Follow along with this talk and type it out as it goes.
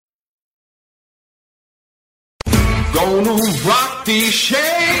Gonna rock these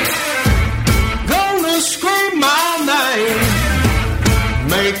shades, gonna scream my name,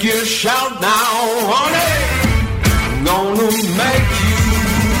 make you shout now, honey, gonna make you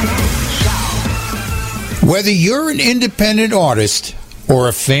shout. Whether you're an independent artist or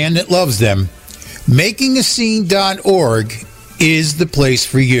a fan that loves them, MakingAScene.org is the place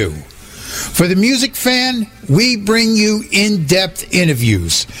for you. For the music fan, we bring you in-depth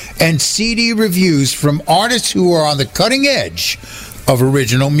interviews and CD reviews from artists who are on the cutting edge of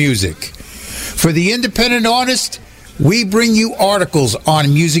original music. For the independent artist, we bring you articles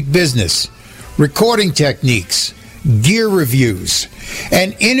on music business, recording techniques, gear reviews,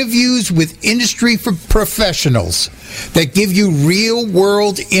 and interviews with industry professionals that give you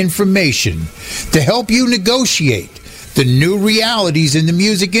real-world information to help you negotiate the new realities in the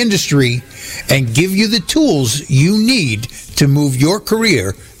music industry and give you the tools you need to move your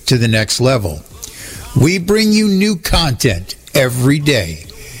career to the next level. We bring you new content every day.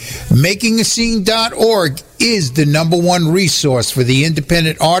 MakingAScene.org is the #1 resource for the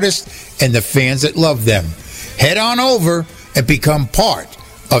independent artists and the fans that love them. Head on over and become part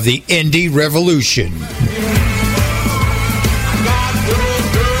of the indie revolution.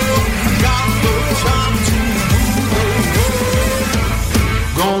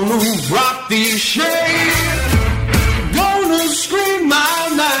 Rock these shades, gonna scream my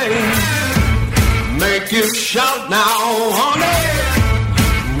name, make you shout now,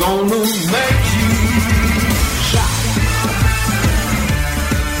 honey, gonna make you shout,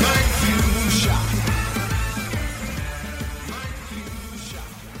 make you shout, make you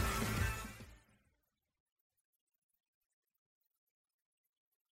shout.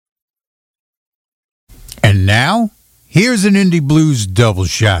 And now, here's an Indie Blues double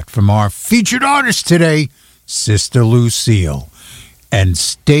shot from our featured artist today, Sister Lucille. And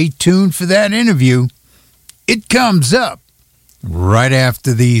stay tuned for that interview. It comes up right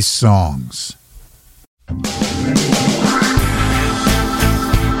after these songs.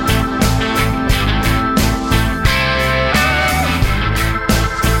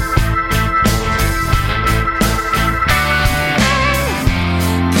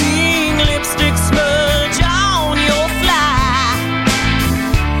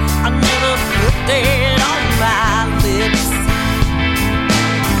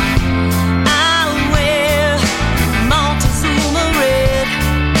 I wear Montezuma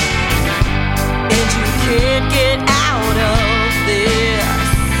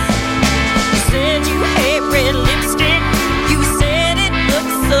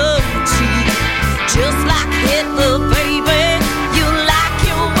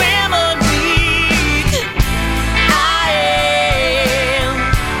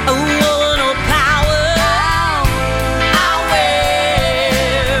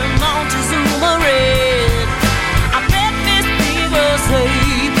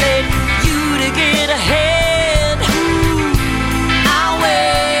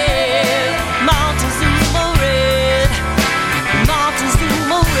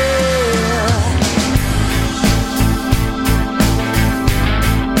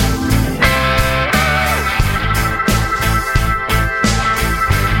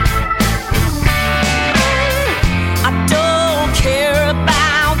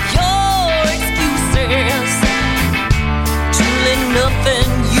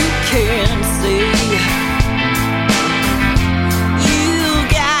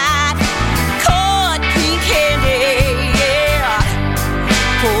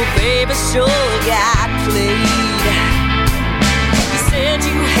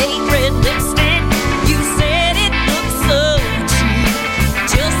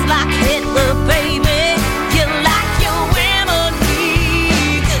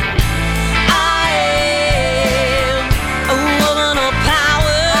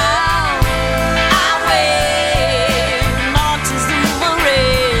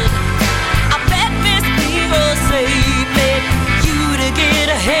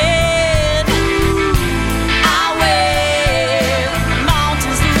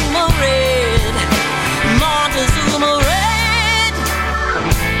red.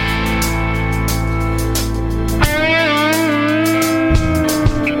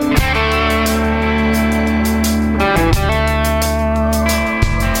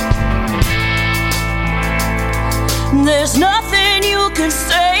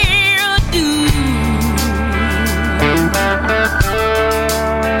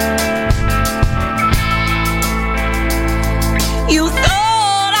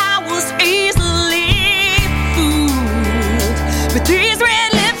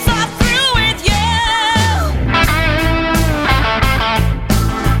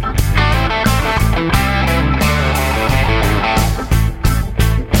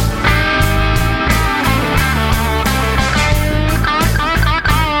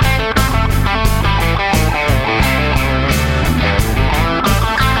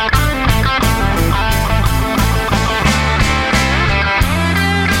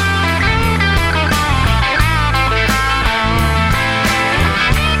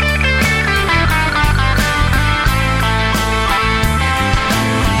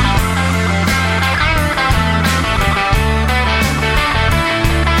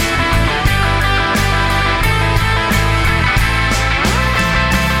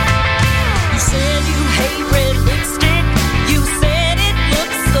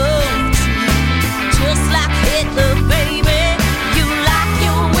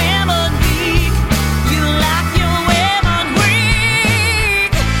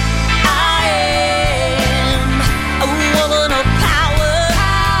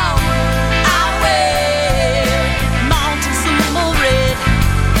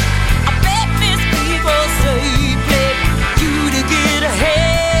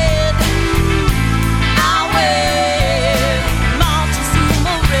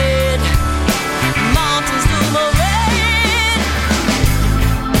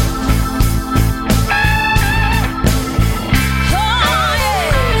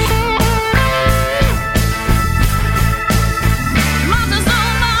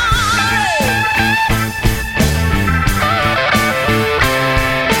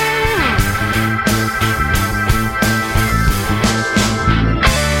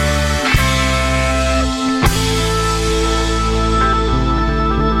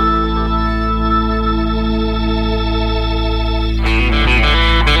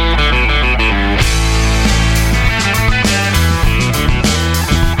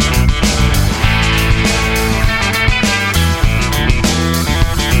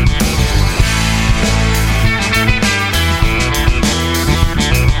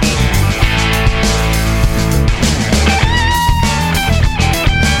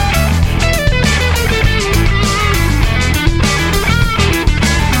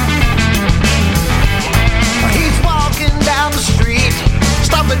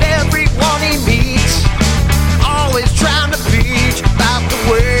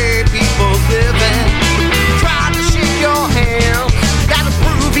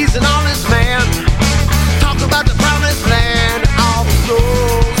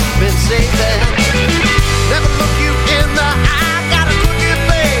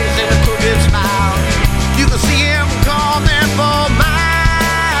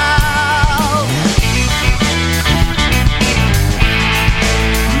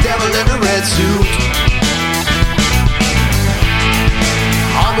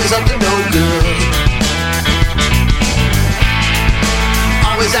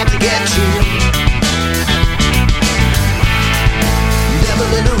 out to get you. Devil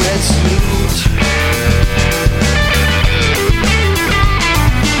in a red suit.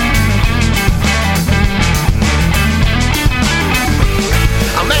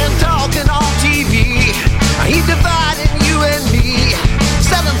 A man talking on TV, he's dividing you and me,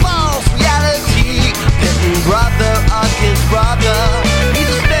 selling false reality, pitting brother against brother. He's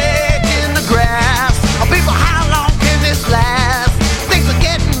a snake in the grass. Oh, people, how long can this last? Things are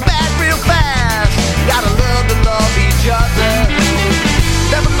getting bad real fast. Gotta love to love each other.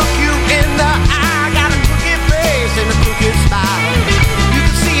 Never look you in the eye. Got a crooked face and a crooked smile. You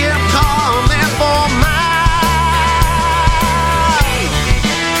can see him coming for miles.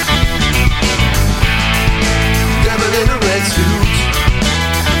 Devil in a red suit,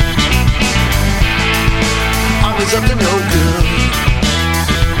 always up to no good,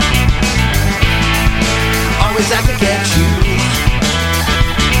 always out to get you.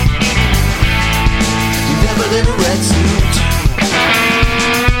 Devil in a red suit.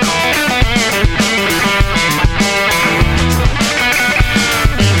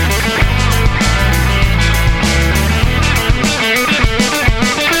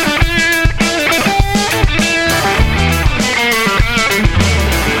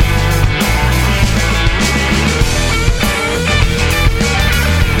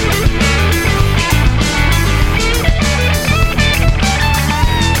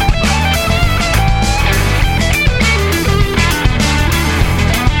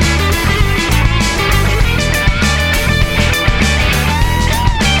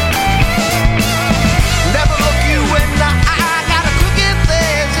 Never look you in the eye. Got a crooked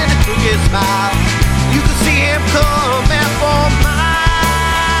face and a crooked smile. You can see him coming for miles.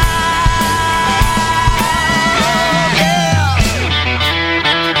 Yeah.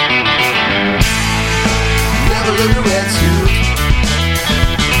 Devil in a red suit,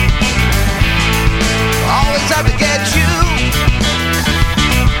 always out to get you.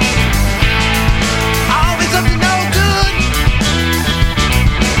 Always up to no good.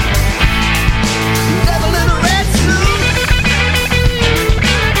 Devil in a red suit.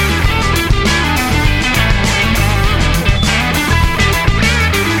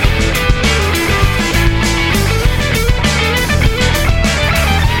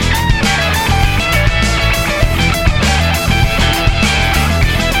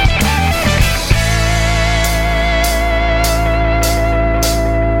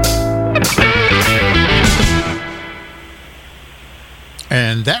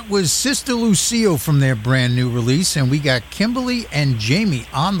 And that was Sister Lucille from their brand new release, and we got Kimberly and Jamie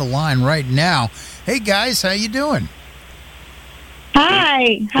on the line right now. Hey guys, how you doing?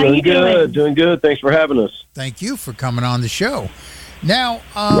 Hi, how Doing you good, doing? doing good. Thanks for having us. Thank you for coming on the show. Now,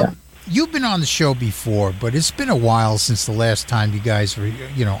 you've been on the show before, but it's been a while since the last time you guys were,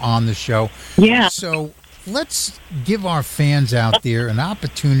 on the show. Yeah. So let's give our fans out there an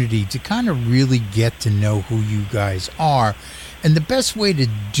opportunity to kind of really get to know who you guys are. And the best way to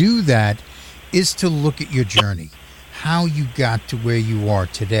do that is to look at your journey, how you got to where you are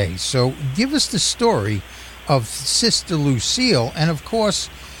today. So give us the story of Sister Lucille and, of course,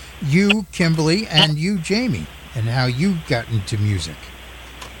 you, Kimberly, and you, Jamie, and how you got into music.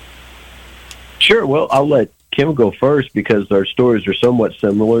 Sure. Well, I'll let Kim go first because our stories are somewhat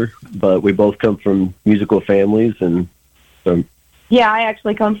similar, but we both come from musical families, and so. Yeah, I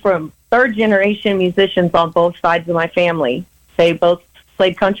actually come from third-generation musicians on both sides of my family. They both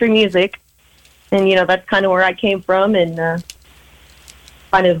played country music, and, that's kind of where I came from, and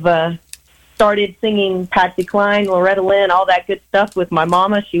started singing Patsy Cline, Loretta Lynn, all that good stuff with my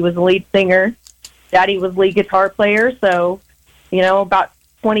mama. She was the lead singer. Daddy was lead guitar player, so, about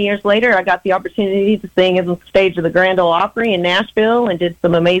 20 years later, I got the opportunity to sing on the stage of the Grand Ole Opry in Nashville and did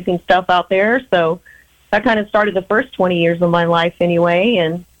some amazing stuff out there. So that kind of started the first 20 years of my life anyway.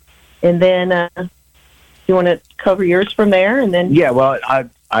 And then you want to cover yours from there? And then Yeah, well,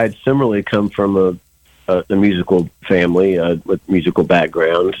 I'd similarly come from a musical family with musical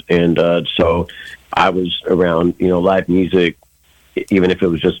background. And so I was around, live music, even if it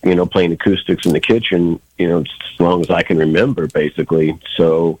was just, playing acoustics in the kitchen, as long as I can remember, basically.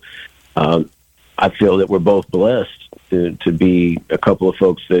 So I feel that we're both blessed to be a couple of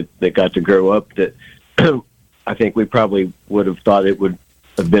folks that got to grow up that I think we probably would have thought it would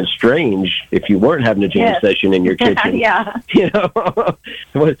have been strange if you weren't having a jam session in your kitchen. Yeah.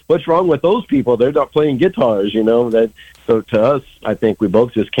 What's wrong with those people? They're not playing guitars, So to us, I think we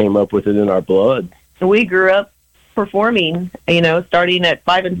both just came up with it in our blood. We grew up performing, starting at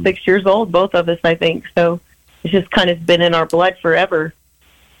 5 and 6 years old, both of us, I think. So it's just kind of been in our blood forever.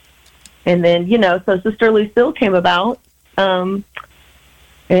 And then, so Sister Lucille came about.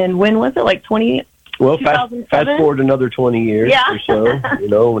 And when was it? Like 20? Well, fast forward another 20 years or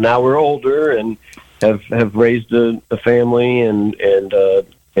so. Now we're older and have raised a family and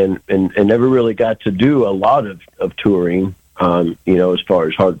never really got to do a lot of touring. As far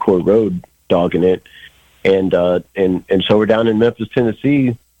as hardcore road dogging it, and so we're down in Memphis,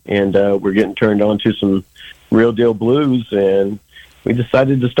 Tennessee, and we're getting turned on to some real deal blues, and we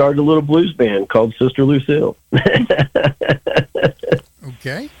decided to start a little blues band called Sister Lucille.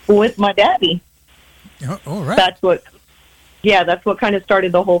 Okay. With my daddy. Oh, all right. That's what kind of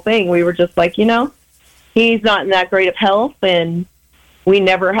started the whole thing. We were just like, he's not in that great of health, and we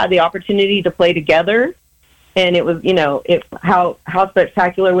never had the opportunity to play together. And it was, how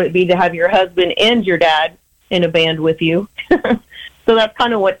spectacular would it be to have your husband and your dad in a band with you? So that's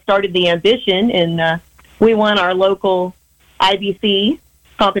kind of what started the ambition. And we won our local IBC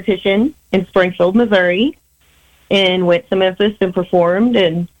competition in Springfield, Missouri, and went to Memphis and performed.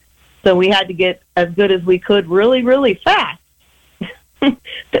 And so we had to get as good as we could really, really fast.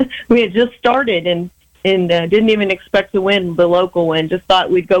 We had just started and didn't even expect to win the local one. Just thought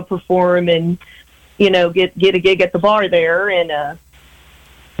we'd go perform and, get a gig at the bar there. And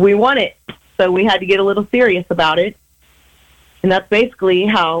we won it. So we had to get a little serious about it. And that's basically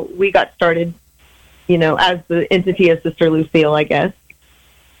how we got started, as the entity of Sister Lucille, I guess.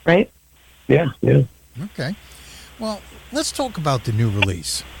 Right? Yeah. Okay. Well, let's talk about the new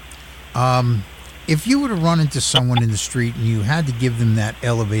release. If you were to run into someone in the street and you had to give them that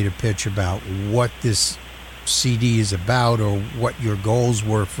elevator pitch about what this CD is about or what your goals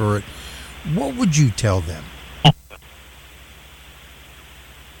were for it, what would you tell them?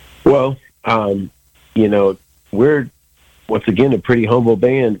 Well, we're once again a pretty humble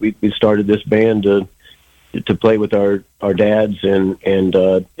band. We started this band to play with our dads, and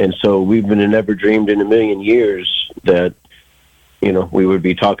so we've never dreamed in a million years that we would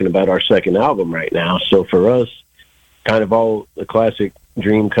be talking about our second album right now. So for us, kind of all the classic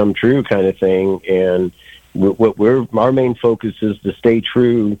dream come true kind of thing. And our main focus is to stay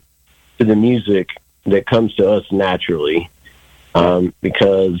true to the music that comes to us naturally.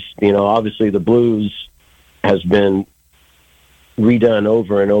 Because, obviously the blues has been redone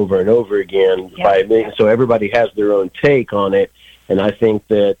over and over and over again by me. So everybody has their own take on it. And I think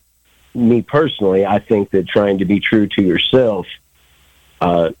that me personally, I think that trying to be true to yourself,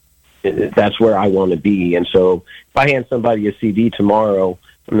 that's where I want to be. And so if I hand somebody a CD tomorrow,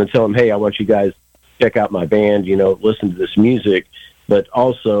 I'm going to tell them, hey, I want you guys to check out my band, listen to this music, but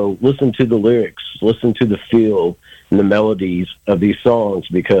also listen to the lyrics, listen to the feel and the melodies of these songs,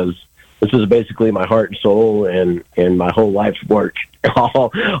 because this is basically my heart and soul and my whole life's work,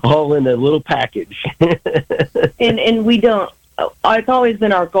 all in a little package. and we don't, it's always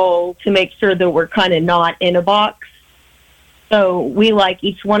been our goal to make sure that we're kind of not in a box. So we like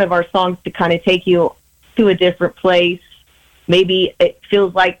each one of our songs to kind of take you to a different place. Maybe it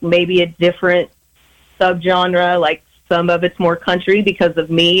feels like maybe a different subgenre, like some of it's more country because of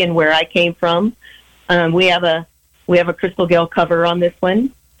me and where I came from. We have a Crystal Gayle cover on this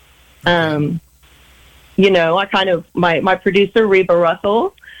one. I kind of, my producer, Reba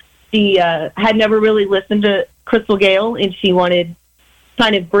Russell, she had never really listened to Crystal Gayle, and she wanted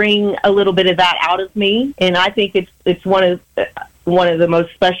kind of bring a little bit of that out of me, and I think it's one of the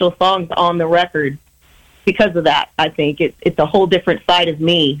most special songs on the record because of that. I think it's a whole different side of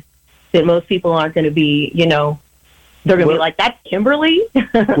me that most people aren't going to be, they're going to be like, that's Kimberly.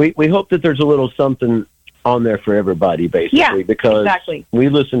 we hope that there's a little something on there for everybody, basically, because we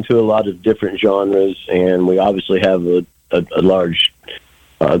listen to a lot of different genres, and we obviously have a large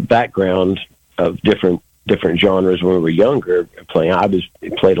background of different genres when we were younger playing. I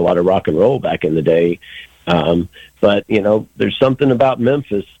played a lot of rock and roll back in the day. But there's something about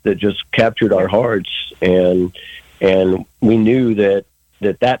Memphis that just captured our hearts, and we knew that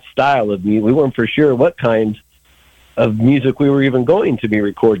style of music, we weren't for sure what kind of music we were even going to be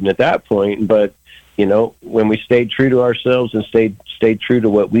recording at that point. But, when we stayed true to ourselves and stayed true to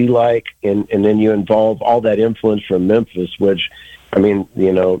what we like, and then you involve all that influence from Memphis, which, when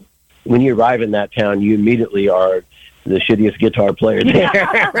you arrive in that town, you immediately are the shittiest guitar player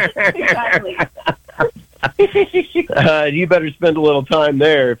there. Exactly. You better spend a little time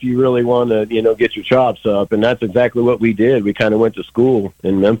there if you really want to, get your chops up. And that's exactly what we did. We kind of went to school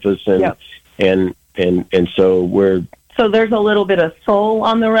in Memphis, and So there's a little bit of soul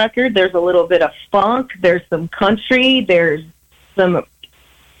on the record. There's a little bit of funk. There's some country. There's some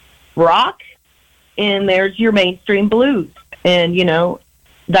rock, and there's your mainstream blues. And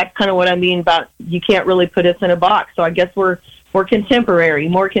that's kind of what I mean about you can't really put us in a box. So I guess we're contemporary,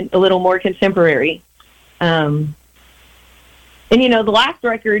 a little more contemporary. And the last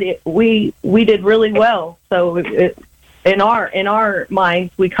record we did really well. So in our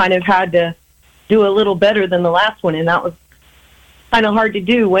minds, we kind of had to do a little better than the last one, and that was kind of hard to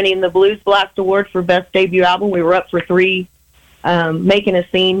do. Winning the Blues Blast Award for Best Debut Album, we were up for 3 Making a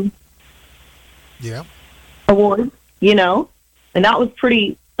Scene awards. And that was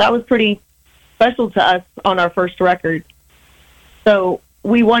pretty special to us on our first record. So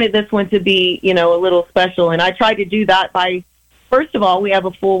we wanted this one to be a little special, and I tried to do that by. First of all, we have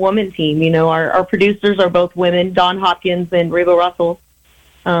a full woman team. Our producers are both women, Dawn Hopkins and Reba Russell.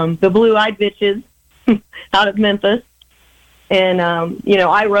 The Blue Eyed Bitches out of Memphis. And,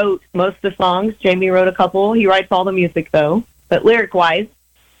 I wrote most of the songs. Jamie wrote a couple. He writes all the music, though, but lyric-wise.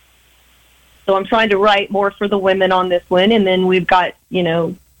 So I'm trying to write more for the women on this one. And then we've got,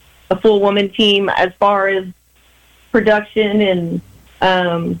 a full woman team as far as production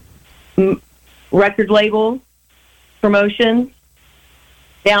and record label promotions,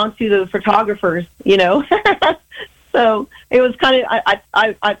 down to the photographers, So it was kind of,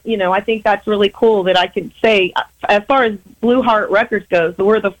 I think that's really cool that I could say, as far as Blue Heart Records goes,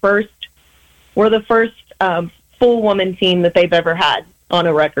 we're the first full woman team that they've ever had on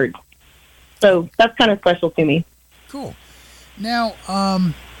a record. So that's kind of special to me. Cool. Now,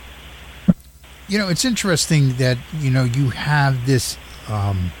 it's interesting that, you have this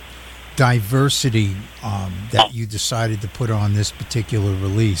diversity that you decided to put on this particular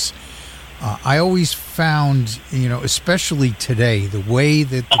release. I always found, especially today, the way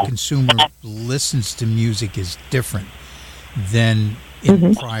that the consumer listens to music is different than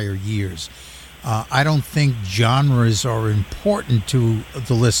in prior years. I don't think genres are important to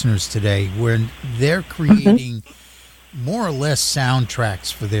the listeners today, when they're creating more or less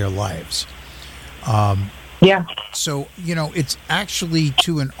soundtracks for their lives. So, it's actually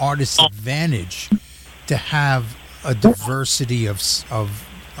to an artist's advantage to have a diversity of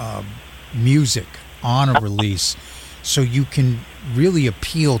music on a release, so you can really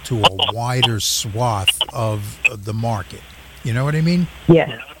appeal to a wider swath of the market. You know what I mean?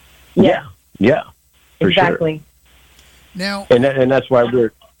 Yeah. For exactly. Sure. Now, and that's why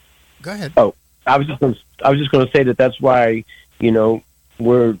we're. Go ahead. Oh, I was just going to say that's why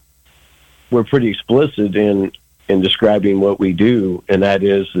we're pretty explicit in describing what we do, and that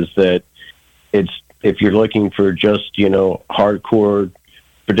is that it's, if you're looking for just hardcore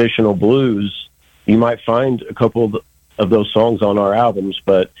traditional blues, you might find a couple of those songs on our albums,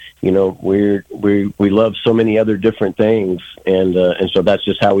 but we love so many other different things, and so that's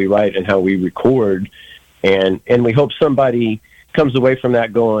just how we write and how we record, and we hope somebody comes away from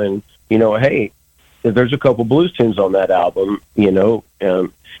that going, hey, there's a couple blues tunes on that album,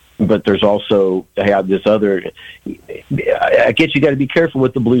 but there's also, I have this other, I guess you got to be careful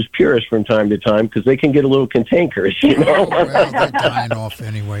with the blues purists from time to time, because they can get a little cantankerous, Well, they're dying off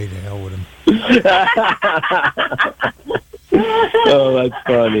anyway, to hell with them. Oh, that's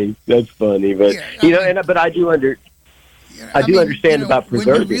funny. But, but I do understand about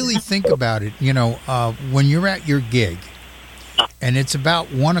preserving. When you really think about it, when you're at your gig, and it's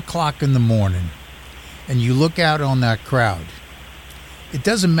about 1 o'clock in the morning, and you look out on that crowd, it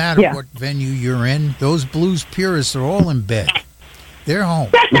doesn't matter what venue you're in. Those blues purists are all in bed. They're home.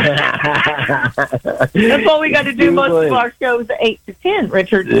 That's all we got to do most of our shows, 8 to 10,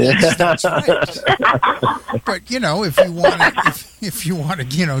 Richard. Yes, that's right. But if you want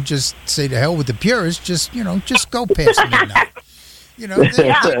to, just say to hell with the purists, just go past midnight.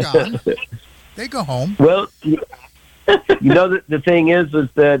 They're gone. They go home. Well, the thing is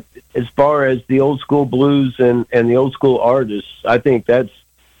that as far as the old school blues and the old school artists, I think that's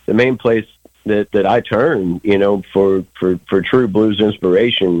the main place that I turn, for true blues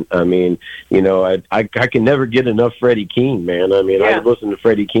inspiration. I mean, I can never get enough Freddie King, man. I mean, I listen to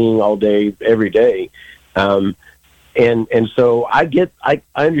Freddie King all day, every day. And so I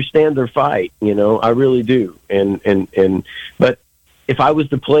understand their fight, I really do. But if I was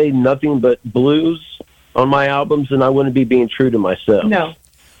to play nothing but blues on my albums, then I wouldn't be being true to myself. No.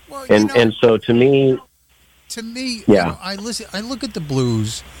 Well, and so to me, I look at the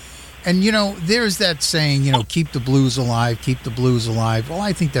blues, and there's that saying, keep the blues alive, keep the blues alive. Well,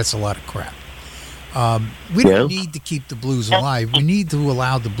 I think that's a lot of crap. We don't need to keep the blues alive. We need to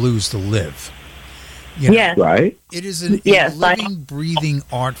allow the blues to live. Yes. Right. It is a living, breathing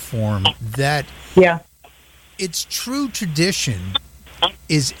art form that its true tradition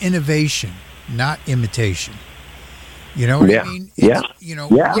is innovation, not imitation. You know what I mean?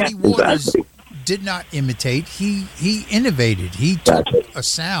 Muddy Waters did not imitate. He innovated. He took a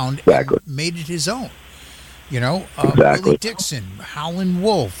sound and made it his own. Willie Dixon, Howlin'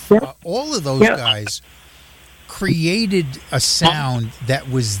 Wolf, all of those guys created a sound that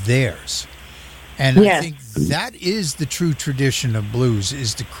was theirs. And I think that is the true tradition of blues,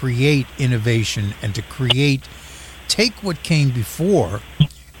 is to create innovation and to take what came before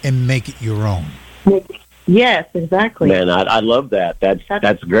and make it your own. Yes, exactly. Man, I love that.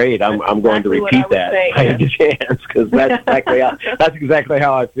 That's great. I'm going to exactly repeat that. I had a chance, because that's exactly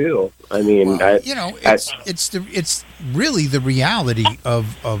how I feel. I mean, it's really the reality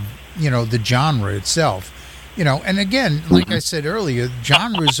of the genre itself. And again, like I said earlier,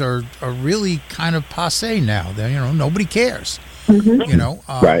 genres are really kind of passé now. Nobody cares.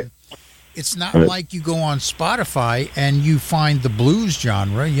 Right. It's not like you go on Spotify and you find the blues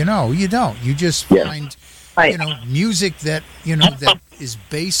genre. You don't. You just find music that that is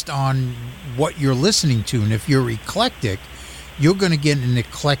based on what you're listening to. And if you're eclectic, you're going to get an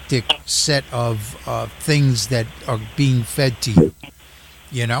eclectic set of things that are being fed to you.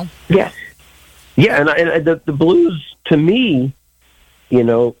 Yeah. Yeah, and the blues, to me,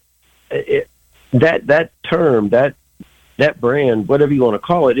 that term, that brand, whatever you want to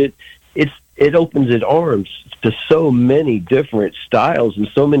call it, it opens its arms to so many different styles and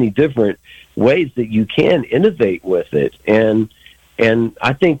so many different ways that you can innovate with it. And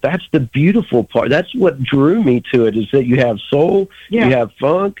I think that's the beautiful part. That's what drew me to it, is that you have soul, you have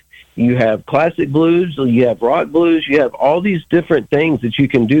funk, you have classic blues, you have rock blues, you have all these different things that you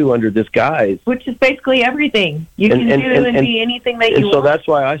can do under this guise. Which is basically everything. You can do and be anything that you want. So that's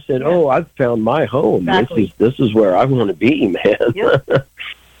why I said, I've found my home. Exactly. This is where I want to be, man. Yep.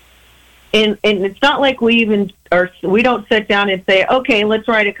 And it's not like we don't sit down and say, okay, let's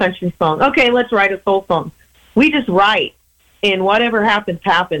write a country song. Okay, let's write a soul song. We just write, and whatever happens,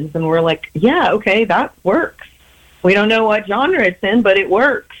 and we're like, yeah, okay, that works. We don't know what genre it's in, but it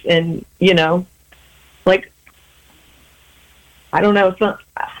works. And, like, I don't know.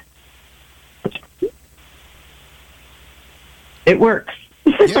 It works.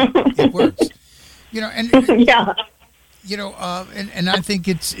 Yeah, it works. And yeah. And I think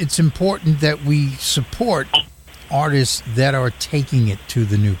it's important that we support artists that are taking it to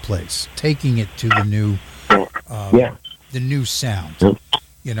the new place, taking it to the new, the new sound.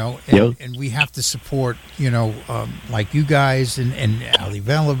 And we have to support, like you guys and Ali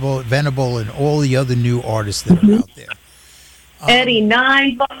Venable and all the other new artists that are out there. Eddie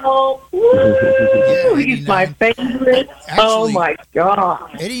Ninevolt, woo! He's my favorite. Oh my God!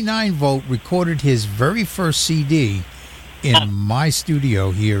 Eddie Ninevolt recorded his very first CD in my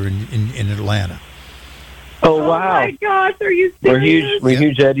studio here in Atlanta. Oh wow! Oh my gosh, are you serious? We're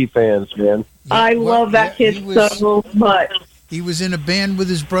huge Eddie fans, man. I love that kid so much. He was in a band with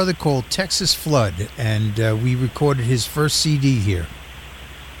his brother called Texas Flood, and we recorded his first CD here.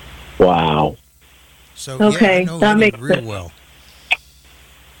 Wow! So okay, I know that Eddie makes real sense. well.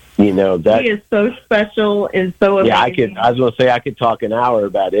 That he is so special and so amazing. I was going to say I could talk an hour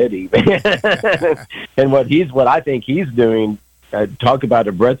about Eddie, and what I think he's doing. Talk about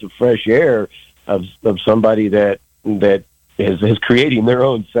a breath of fresh air of somebody that is creating their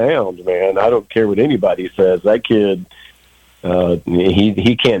own sound. Man, I don't care what anybody says. That kid,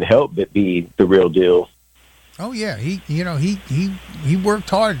 he can't help but be the real deal. Oh yeah, he worked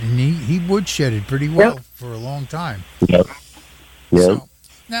hard, and he woodshedded pretty well for a long time. Yep. So,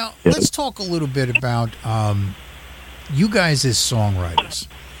 now, let's talk a little bit about you guys as songwriters.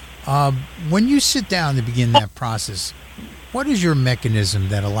 When you sit down to begin that process, what is your mechanism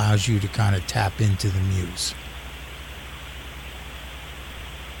that allows you to kind of tap into the muse?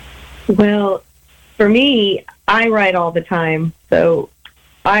 Well, for me, I write all the time, so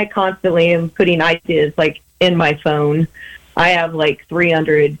I constantly am putting ideas, like, in my phone. I have, like,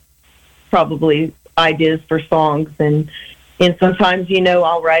 300 probably ideas for songs, and sometimes,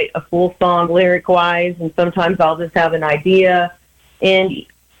 I'll write a full song lyric-wise, and sometimes I'll just have an idea. And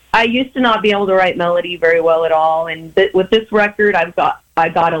I used to not be able to write melody very well at all, and with this record, I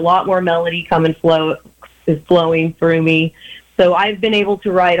got a lot more melody flowing through me. So I've been able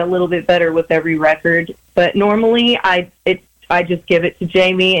to write a little bit better with every record. But normally, I just give it to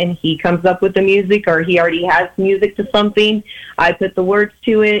Jamie, and he comes up with the music, or he already has music to something. I put the words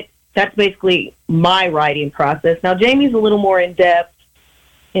to it. That's basically my writing process. Now, Jamie's a little more in-depth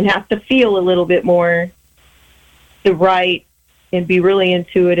and has to feel a little bit more to write and be really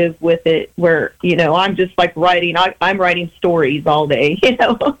intuitive with it, where, I'm just like writing. I'm writing stories all day,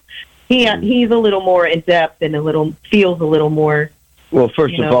 He's a little more in-depth and feels a little more. Well,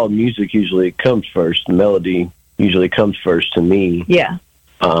 first of all, music usually comes first. The melody usually comes first to me. Yeah.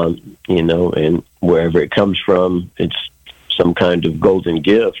 And wherever it comes from, it's some kind of golden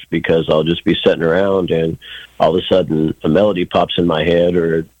gift, because I'll just be sitting around and all of a sudden a melody pops in my head,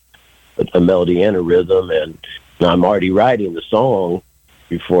 or a melody and a rhythm, and I'm already writing the song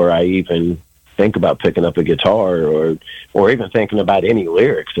before I even think about picking up a guitar or even thinking about any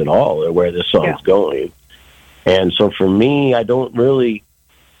lyrics at all or where this song's going. And so for me, I don't really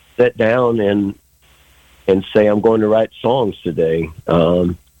sit down and say I'm going to write songs today.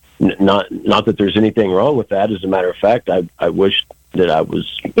 Not that there's anything wrong with that. As a matter of fact, I wish that I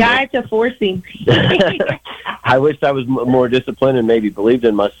was. Yeah, I have to force him. I wish I was more disciplined and maybe believed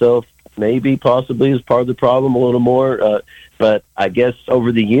in myself. Maybe possibly is part of the problem a little more. But I guess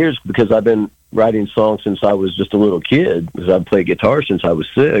over the years, because I've been writing songs since I was just a little kid, because I've played guitar since I was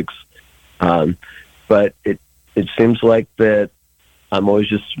 6. But it seems like that I'm always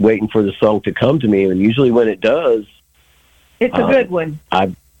just waiting for the song to come to me, and usually when it does, it's a good one.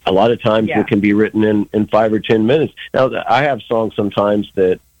 A lot of times it can be written in 5 or 10 minutes. Now, I have songs sometimes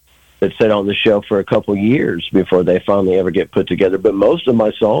that sit on the shelf for a couple years before they finally ever get put together. But most of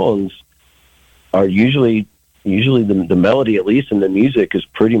my songs are usually the melody, at least in the music, is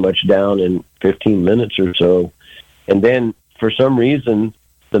pretty much down in 15 minutes or so. And then for some reason,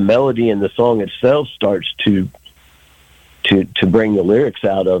 the melody in the song itself starts to bring the lyrics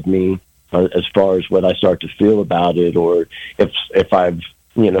out of me as far as what I start to feel about it, or if I've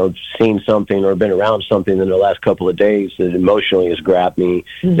seen something or been around something in the last couple of days that emotionally has grabbed me,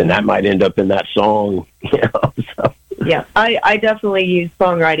 then that might end up in that song. So. Yeah, I definitely use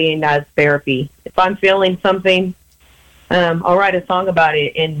songwriting as therapy. If I'm feeling something, I'll write a song about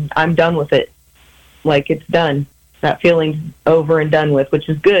it, and I'm done with it. Like, it's done. That feeling's over and done with, which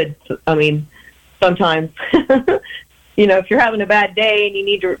is good. I mean, sometimes, if you're having a bad day and you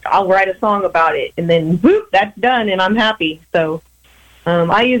need to, I'll write a song about it, and then, whoop, that's done, and I'm happy. So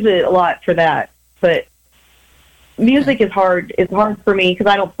I use it a lot for that. But music is hard. It's hard for me because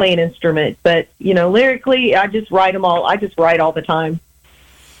I don't play an instrument. But, lyrically, I just write them all. I just write all the time.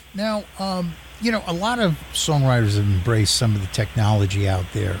 Now, a lot of songwriters have embraced some of the technology out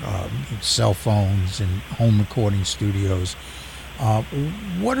there, cell phones and home recording studios.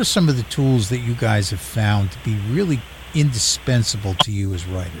 What are some of the tools that you guys have found to be really indispensable to you as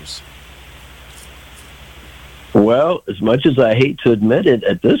writers? Well, as much as I hate to admit it,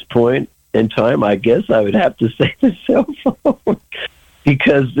 at this point in time, I guess I would have to say the cell phone,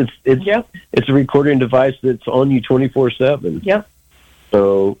 because it's a recording device that's on you 24/7. Yep.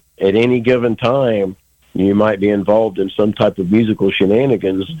 So at any given time, you might be involved in some type of musical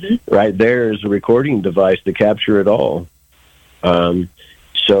shenanigans. Right there is a recording device to capture it all.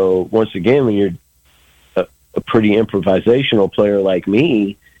 So once again, when you're a pretty improvisational player like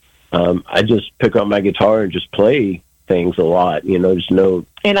me, I just pick up my guitar and just play things a lot. There's no...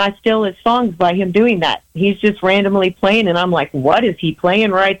 And I steal his songs by him doing that. He's just randomly playing, and I'm like, what is he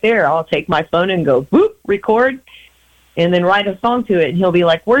playing right there? I'll take my phone and go, boop, record, and then write a song to it. And he'll be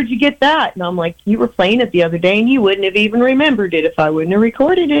like, where'd you get that? And I'm like, you were playing it the other day, and you wouldn't have even remembered it if I wouldn't have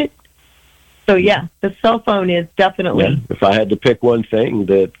recorded it. So, yeah, the cell phone is definitely... Yeah, if I had to pick one thing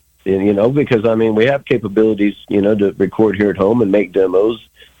that, because, we have capabilities, to record here at home and make demos,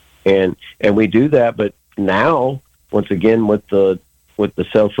 and we do that. But now, once again, with the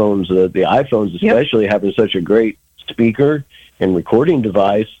cell phones, the iPhones especially, having such a great speaker and recording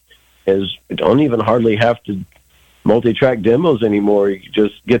device, is don't even hardly have to multi-track demos anymore. You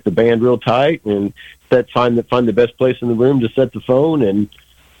just get the band real tight and find the best place in the room to set the phone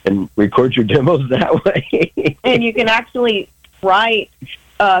and record your demos that way. And you can actually write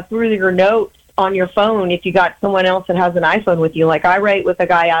through your notes on your phone if you got someone else that has an iPhone with you. Like, I write with a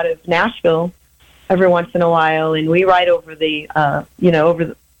guy out of Nashville every once in a while, and we write over the,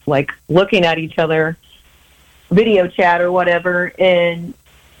 looking at each other, video chat or whatever, and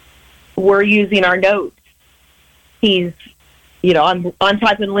we're using our notes. He's, I'm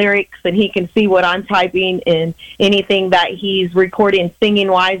typing lyrics, and he can see what I'm typing, and anything that he's recording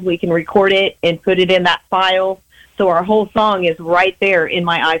singing-wise, we can record it and put it in that file. So our whole song is right there in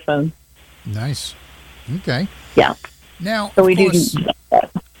my iPhone. Nice. Okay. Yeah. Now, so of course,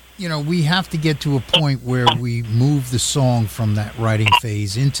 we have to get to a point where we move the song from that writing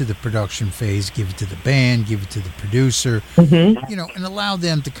phase into the production phase, give it to the band, give it to the producer, and allow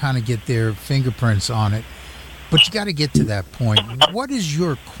them to kind of get their fingerprints on it. But you got to get to that point. What is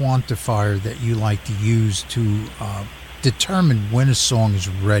your quantifier that you like to use to determine when a song is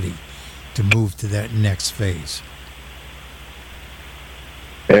ready to move to that next phase?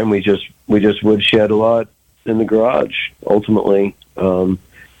 And we just woodshed a lot in the garage, ultimately.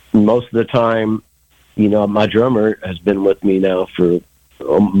 Most of the time, my drummer has been with me now for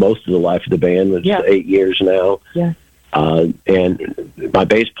most of the life of the band, which is 8 years now. Yeah. And my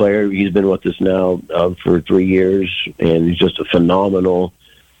bass player, he's been with us now for 3 years, and he's just a phenomenal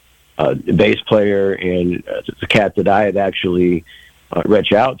bass player, and it's a cat that I had actually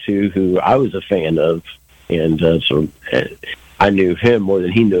reached out to, who I was a fan of, and so I knew him more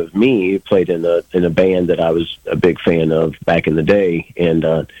than he knew of me. He played in a band that I was a big fan of back in the day,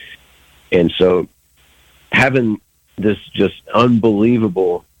 and so having this just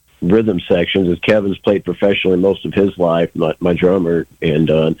unbelievable rhythm sections, as Kevin's played professionally most of his life, my drummer,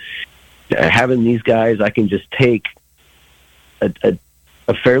 and having these guys, I can just take a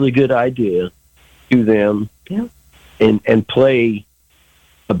fairly good idea to them, yeah, and play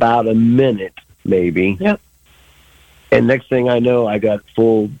about a minute maybe. Yep. And next thing I know, I got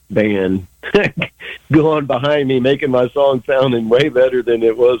full band going behind me, making my song sounding way better than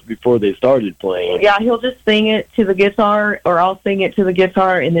it was before they started playing. Yeah, he'll just sing it to the guitar, or I'll sing it to the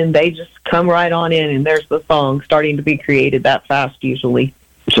guitar, and then they just come right on in, and there's the song starting to be created that fast usually.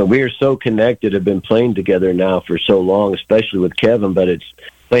 So we are so connected, have been playing together now for so long, especially with Kevin, but it's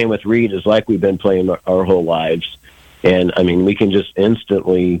playing with Reed is like we've been playing our whole lives. And, I mean, we can just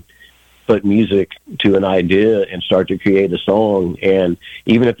instantly put music to an idea and start to create a song. And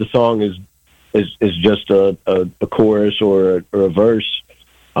even if the song is just a chorus or a verse,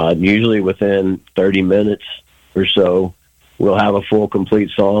 usually within 30 minutes or so, we'll have a full,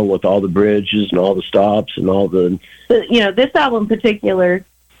 complete song with all the bridges and all the stops and all the... This album in particular,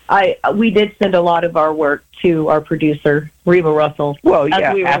 we did send a lot of our work to our producer, Reba Russell. Well,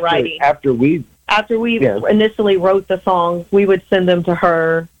 yeah, as we were writing. After we initially wrote the songs, we would send them to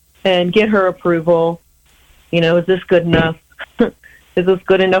her and get her approval. Is this good enough? Is this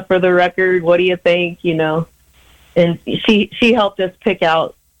good enough for the record? What do you think? And she helped us pick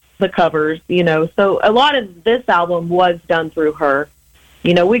out the covers, So a lot of this album was done through her.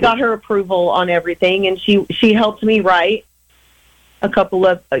 We got her approval on everything, and she helped me write a couple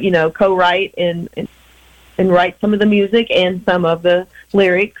of, co-write and write some of the music and some of the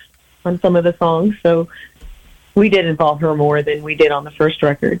lyrics on some of the songs. So we did involve her more than we did on the first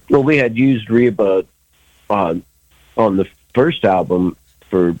record. Well, we had used Reba on the first album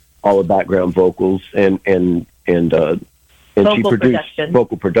for all the background vocals and she produced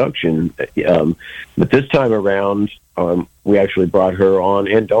vocal production. But this time around, we actually brought her on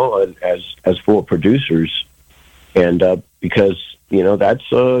and Dawn as full producers, and because that's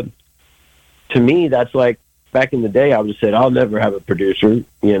to me that's like back in the day I would have said I'll never have a producer,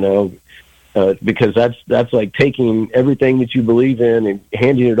 because that's like taking everything that you believe in and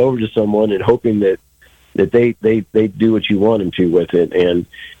handing it over to someone and hoping that they do what you want them to with it. And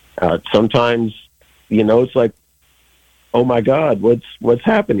sometimes, it's like, oh my God, what's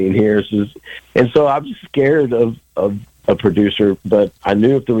happening here? And so I was scared of a producer, but I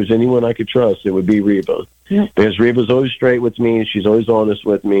knew if there was anyone I could trust, it would be Reba. Yeah. Because Reba's always straight with me. She's always honest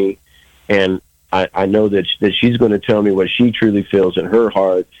with me. And I know that she's going to tell me what she truly feels in her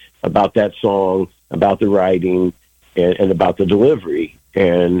heart about that song, about the writing, and about the delivery.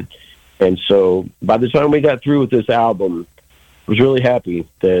 And so by the time we got through with this album, I was really happy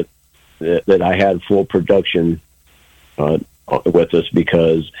that I had full production with us,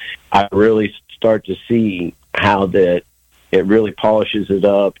 because I really start to see how that it really polishes it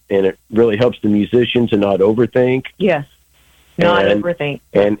up, and it really helps the musician to not overthink. Yes. Not overthink.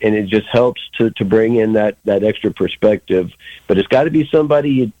 And it just helps to bring in that extra perspective. But it's got to be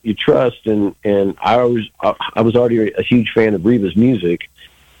somebody you trust. And I was already a huge fan of Reba's music,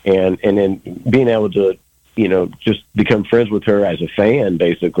 and then being able to, just become friends with her as a fan,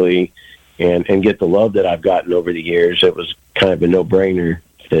 basically, and get the love that I've gotten over the years, it was kind of a no-brainer.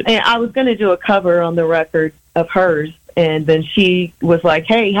 And I was going to do a cover on the record of hers, and then she was like,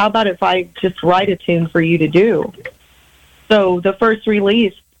 hey, how about if I just write a tune for you to do? So the first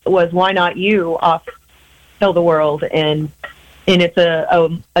release was Why Not You off Tell the World, and it's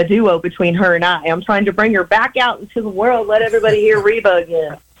a duo between her and I. I'm trying to bring her back out into the world, let everybody hear Reba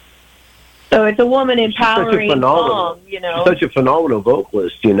again. So it's a woman empowering song, She's such a phenomenal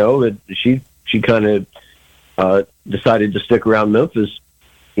vocalist, that she kind of decided to stick around Memphis,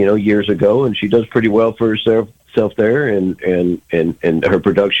 years ago, and she does pretty well for herself there, and her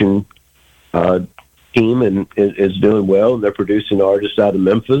production team and is doing well, and they're producing artists out of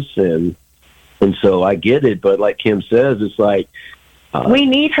Memphis, and so I get it, but like Kim says, it's like we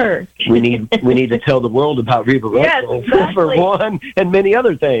need her. we need to tell the world about Reba Russell, yes, exactly. for one, and many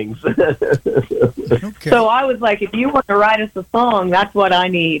other things. Okay. So I was like, if you want to write us a song, that's what I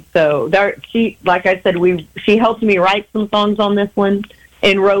need. So she, like I said, she helped me write some songs on this one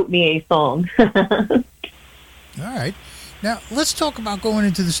and wrote me a song. All right. Now, let's talk about going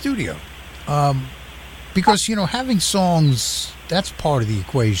into the studio. Because, having songs, that's part of the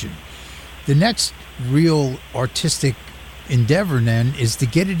equation. The next real artistic endeavor then is to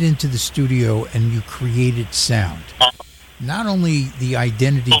get it into the studio and you created sound. Not only the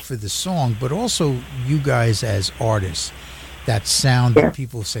identity for the song, but also you guys as artists. That sound that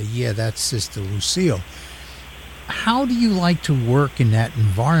people say, yeah, that's Sister Lucille. How do you like to work in that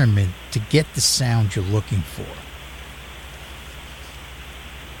environment to get the sound you're looking for?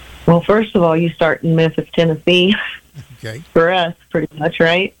 Well, first of all, you start in Memphis, Tennessee. Okay. For us, pretty much,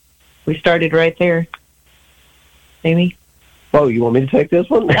 right? We started right there. Amy? Oh, you want me to take this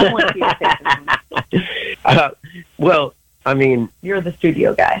one? I want you to take this one. Well, I mean, You're the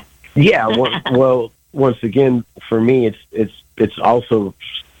studio guy. yeah. Well, once again, for me, it's also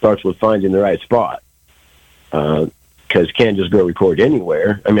starts with finding the right spot. Because you can't just go record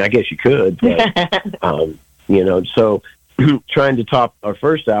anywhere. I mean, I guess you could, but so trying to top our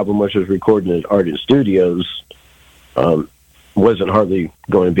first album, which was recording at Ardent Studios, wasn't hardly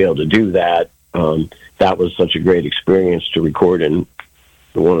going to be able to do that. That was such a great experience to record in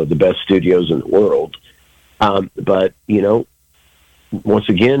one of the best studios in the world. But once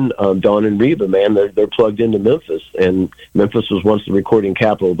again, Don and Reba, man, they're plugged into Memphis, and Memphis was once the recording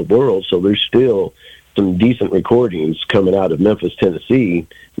capital of the world. So there's still some decent recordings coming out of Memphis, Tennessee.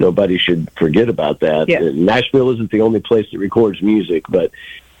 Nobody should forget about that. Yeah. Nashville isn't the only place that records music, but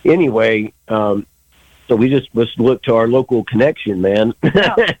anyway, so we just look to our local connection, man.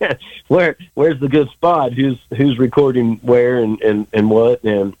 Yeah. Where's the good spot? Who's recording where and what?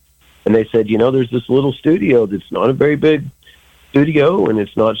 And they said, there's this little studio that's not a very big studio, and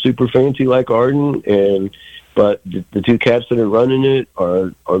it's not super fancy like Ardent, but the two cats that are running it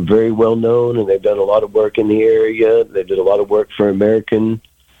are very well known, and they've done a lot of work in the area. They did a lot of work for American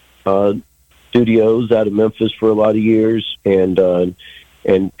studios out of Memphis for a lot of years, and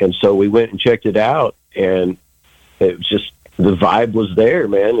so we went and checked it out, and it was just, the vibe was there,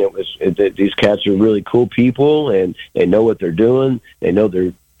 man. These cats are really cool people, and they know what they're doing. They know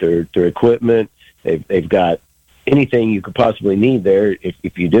their equipment. They've got anything you could possibly need there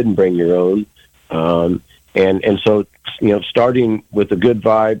if you didn't bring your own. And so, starting with a good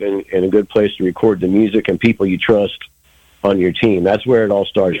vibe and a good place to record the music and people you trust on your team, that's where it all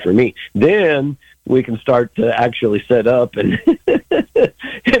starts for me. Then we can start to actually set up and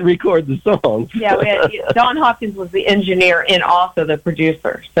and record the songs. Yeah, Don Hopkins was the engineer and also the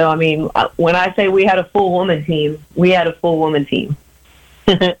producer. So, I mean, when I say we had a full woman team, we had a full woman team.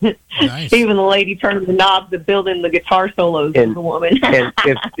 Nice. Even the lady turning the knobs and building the guitar solos was a woman. And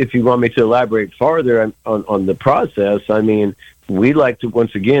if you want me to elaborate farther on the process, I mean, we like to,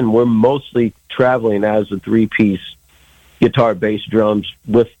 once again, we're mostly traveling as a three-piece guitar, bass, drums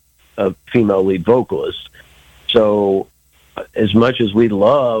with a female lead vocalist. So as much as we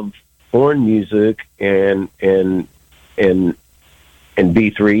love horn music and B3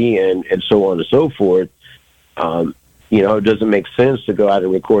 and so on and so forth, it doesn't make sense to go out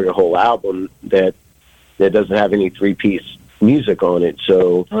and record a whole album that doesn't have any three-piece music on it.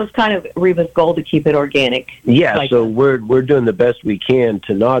 So it's kind of Reba's goal to keep it organic. Yeah, so we're doing the best we can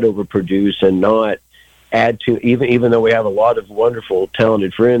to not overproduce and not add to, even though we have a lot of wonderful,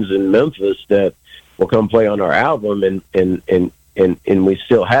 talented friends in Memphis that will come play on our album, and we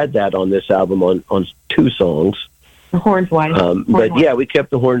still had that on this album on two songs. The horns wide. But yeah, we kept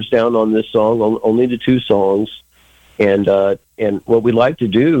the horns down on this song, only the two songs. And what we like to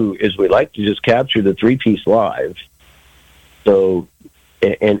do is we like to just capture the three-piece live. So,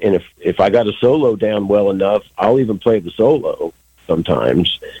 and if I got a solo down well enough, I'll even play the solo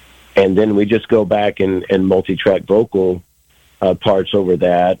sometimes. And then we just go back and multi-track vocal parts over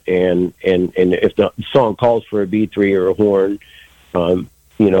that. And if the song calls for a B3 or a horn,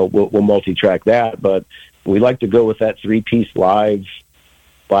 we'll multi-track that. But we like to go with that three-piece live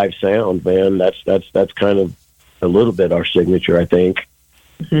sound, man. That's kind of a little bit our signature, I think.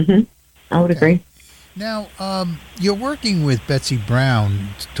 Mm-hmm. I would agree. Now, you're working with Betsy Brown,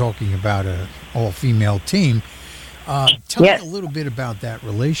 talking about an all-female team. Tell me a little bit about that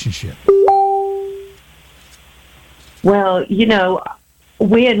relationship. Well,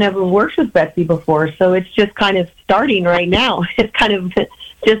 we had never worked with Betsy before, so it's just kind of starting right now. It's kind of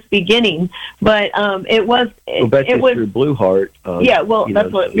just beginning, but it was. Betsy through Blue Heart. It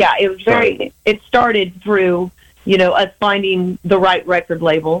was very. It started through us finding the right record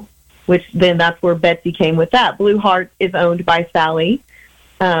label, which then that's where Betsy came with that. Blue Heart is owned by Sally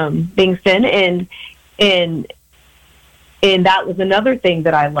Bingston, and that was another thing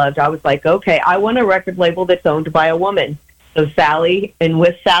that I loved. I was like, okay, I want a record label that's owned by a woman. So Sally, and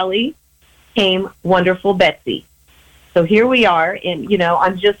with Sally came wonderful Betsy. So here we are, and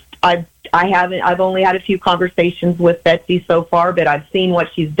I've only had a few conversations with Betsy so far, but I've seen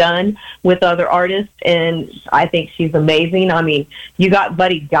what she's done with other artists, and I think she's amazing. I mean, you got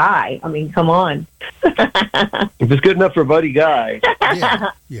Buddy Guy. I mean, come on. If it's good enough for Buddy Guy,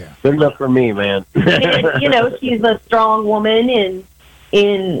 Yeah. good enough for me, man. And, she's a strong woman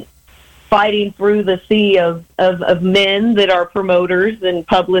in fighting through the sea of men that are promoters and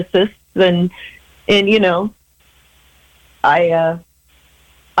publicists, and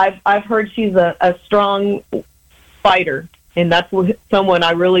I've heard she's a strong fighter, and that's someone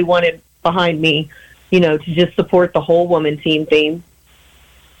I really wanted behind me, to just support the whole woman team theme.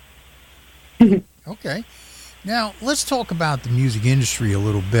 Okay. Now, let's talk about the music industry a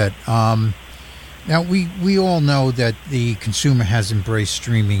little bit. Now, we all know that the consumer has embraced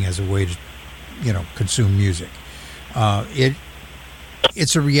streaming as a way to, consume music.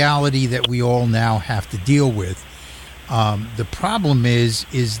 It's a reality that we all now have to deal with. The problem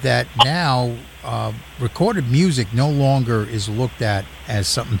is that now recorded music no longer is looked at as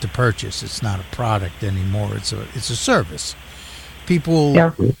something to purchase. It's not a product anymore. It's a service.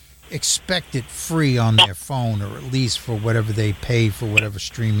 People expect it free on their phone, or at least for whatever they pay for whatever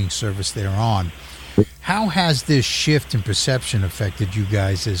streaming service they're on. How has this shift in perception affected you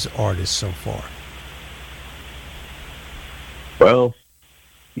guys as artists so far? Well,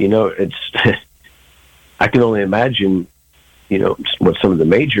 it's I can only imagine, what some of the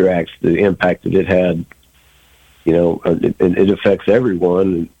major acts, the impact that it had. It affects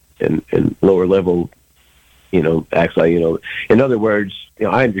everyone, and lower level, acts like, in other words,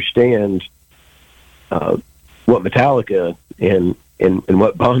 I understand what Metallica and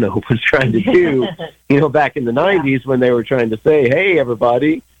what Bono was trying to do, back in the 90s when they were trying to say, hey,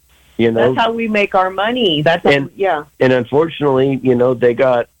 everybody, That's how we make our money. And unfortunately, they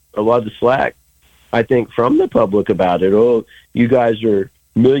got a lot of slack, I think, from the public about it. Oh, you guys are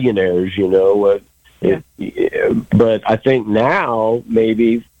millionaires, But I think now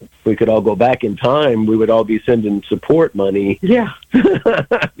maybe we could all go back in time. We would all be sending support money. Yeah.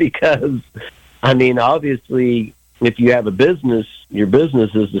 Because, obviously, if you have a business, your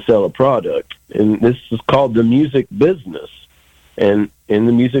business is to sell a product. And this is called the music business. And in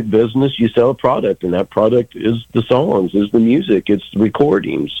the music business, you sell a product, and that product is the songs, is the music, it's the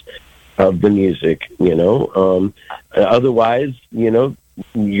recordings of the music, Otherwise,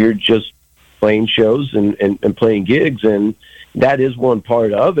 you're just playing shows and playing gigs, and that is one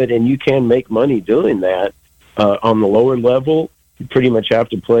part of it, and you can make money doing that. On the lower level, you pretty much have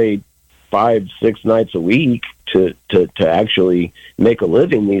to play 5-6 nights a week to actually make a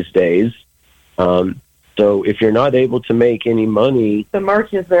living these days. So if you're not able to make any money, the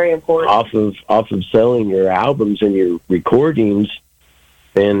merch is very important off of selling your albums and your recordings,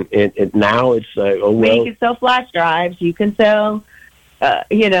 then now it's like, you can sell flash drives, you can sell,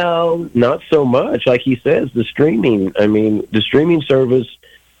 not so much. Like he says, the streaming. The streaming service.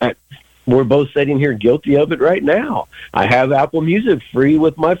 We're both sitting here guilty of it right now. I have Apple Music free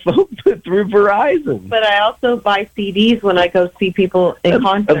with my phone through Verizon. But I also buy CDs when I go see people in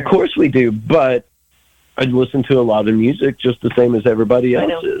concert. Of course we do, but I listen to a lot of music just the same as everybody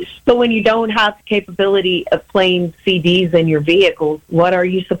else is. But when you don't have the capability of playing CDs in your vehicles, what are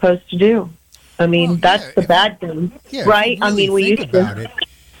you supposed to do? That's the bad thing, right? We used about it.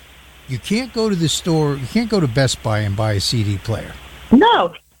 You can't go to the store. You can't go to Best Buy and buy a CD player.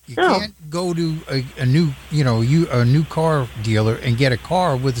 No. You can't go to a new car dealer and get a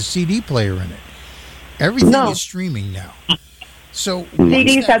car with a CD player in it. Everything is streaming now. So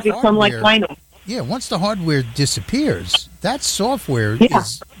CDs have become like vinyl. Yeah, once the hardware disappears, that software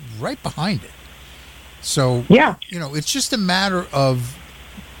is right behind it. So, it's just a matter of,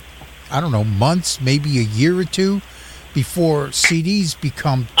 months, maybe a year or two, before CDs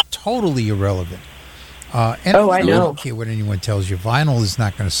become totally irrelevant. I know. I don't care what anyone tells you. Vinyl is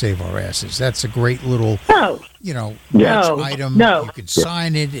not going to save our asses. That's a great little, merch item. No. You can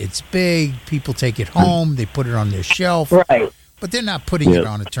sign it. It's big. People take it home. They put it on their shelf. Right. But they're not putting it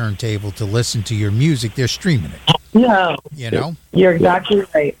on a turntable to listen to your music. They're streaming it. No. You're exactly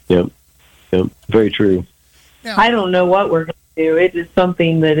right. Yep. Very true. Now, I don't know what we're going to do. It is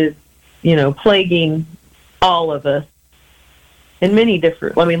something that is, plaguing all of us in many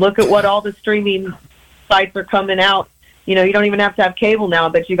different... look at what all the streaming sites are coming out. You don't even have to have cable now,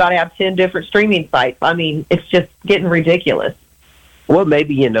 but you got to have 10 different streaming sites. It's just getting ridiculous. Well,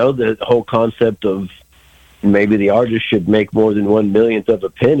 maybe, the whole concept of maybe the artist should make more than 1/1,000,000th of a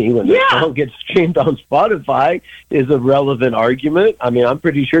penny when the song gets streamed on Spotify is a relevant argument. I'm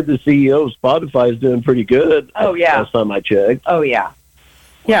pretty sure the CEO of Spotify is doing pretty good. Oh, yeah. Last time I checked. Oh, yeah.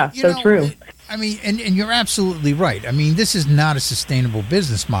 Yeah, true. I mean, and you're absolutely right. I mean, this is not a sustainable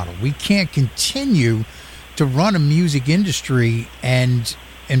business model. We can't continue to run a music industry and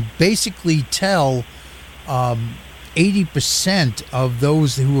basically tell 80% of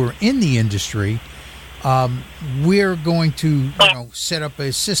those who are in the industry, we're going to set up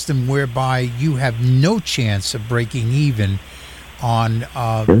a system whereby you have no chance of breaking even on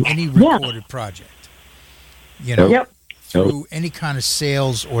any recorded project. Through any kind of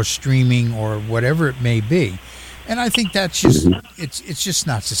sales or streaming or whatever it may be. And I think that's just it's just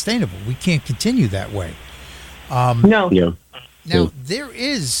not sustainable. We can't continue that way. No. Now, there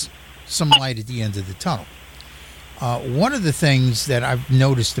is some light at the end of the tunnel. One of the things that I've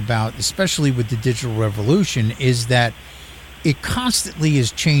noticed about, especially with the digital revolution, is that it constantly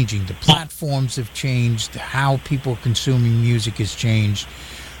is changing. The platforms have changed. How people are consuming music has changed.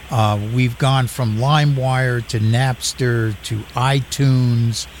 We've gone from LimeWire to Napster to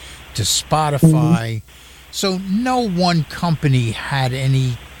iTunes to Spotify. So no one company had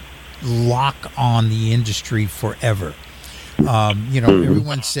any lock on the industry forever.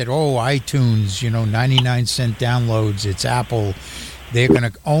 Everyone said, iTunes, 99-cent downloads, it's Apple. They're going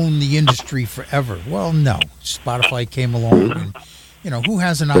to own the industry forever. Well, no. Spotify came along and, who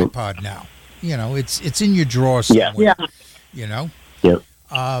has an iPod now? It's in your drawer somewhere. Yeah.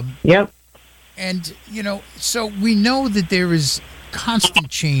 Yep. And, so we know that there is constant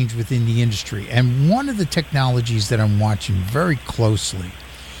change within the industry. And one of the technologies that I'm watching very closely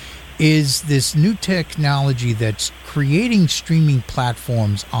is this new technology that's creating streaming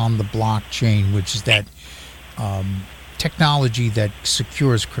platforms on the blockchain, which is that technology that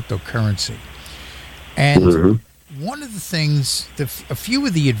secures cryptocurrency. And one of the things, a few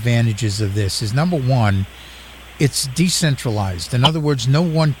of the advantages of this is, number one, it's decentralized. In other words, no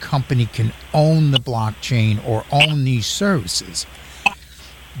one company can own the blockchain or own these services.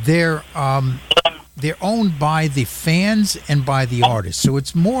 They're owned by the fans and by the artists. So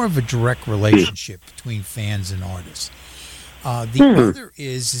it's more of a direct relationship between fans and artists. The other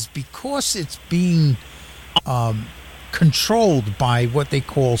is because it's being controlled by what they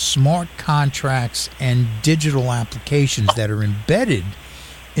call smart contracts and digital applications that are embedded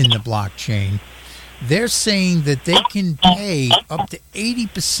in the blockchain. They're saying that they can pay up to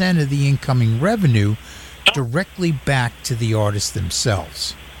 80% of the incoming revenue directly back to the artists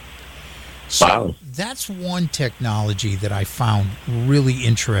themselves. So that's one technology that I found really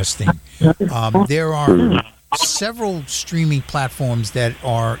interesting. There are several streaming platforms that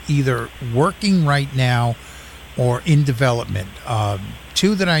are either working right now or in development.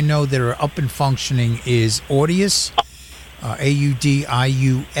 Two that I know that are up and functioning is Audius,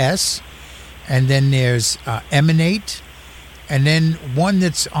 Audius, and then there's Emanate, and then one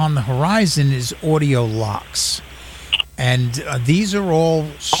that's on the horizon is AudioLocks. And these are all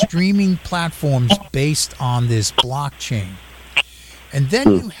streaming platforms based on this blockchain. And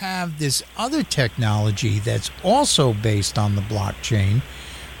then you have this other technology that's also based on the blockchain,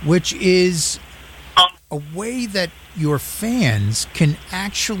 which is a way that your fans can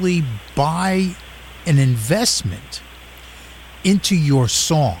actually buy an investment into your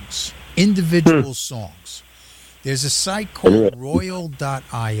songs, individual songs. There's a site called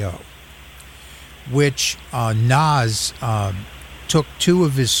Royal.io, which Nas took two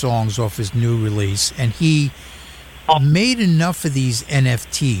of his songs off his new release, and he made enough of these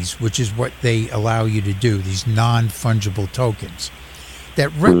NFTs, which is what they allow you to do, these non-fungible tokens,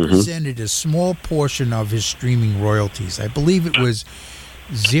 that represented a small portion of his streaming royalties. I believe it was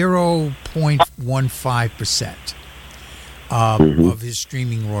 0.15% of his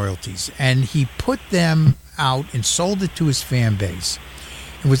streaming royalties. And he put them out and sold it to his fan base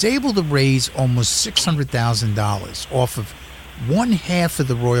and was able to raise almost $600,000 off of one half of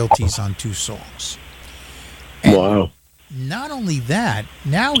the royalties on two songs. And wow. Not only that,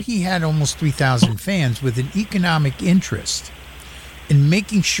 now he had almost 3,000 fans with an economic interest in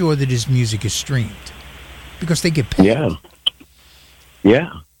making sure that his music is streamed because they get paid.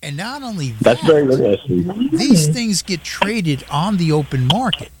 Yeah. And not only that, that's very interesting. These things get traded on the open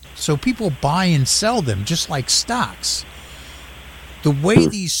market. So people buy and sell them just like stocks. The way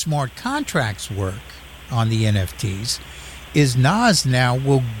these smart contracts work on the NFTs is Nas now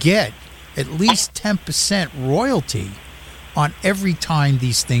will get at least 10% royalty on every time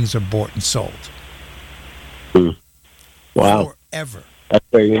these things are bought and sold. Wow. Forever. That's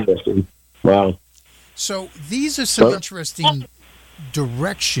very interesting. Wow. So these are some interesting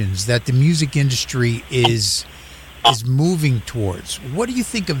directions that the music industry is moving towards. What do you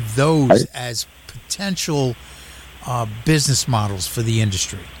think of those as potential business models for the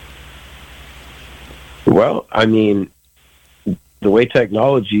industry? Well, I mean, the way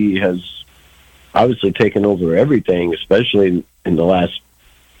technology has obviously taken over everything, especially in the last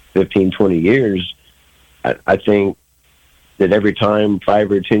 15, 20 years. I think that every time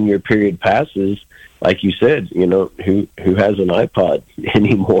 5 or 10 year period passes, like you said, you know, who has an iPod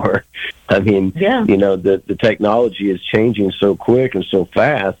anymore? I mean, you know, the technology is changing so quick and so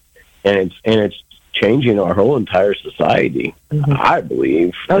fast, and it's changing our whole entire society. I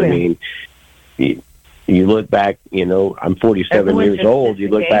believe. I mean, you look back, you know, I'm 47 years old. You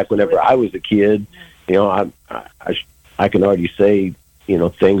look back whenever I was a kid, you know, I can already say, you know,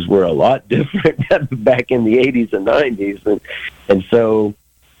 things were a lot different back in the 80s and 90s. And so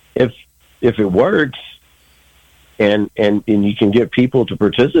if it works and you can get people to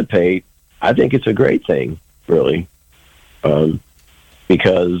participate, I think it's a great thing, really.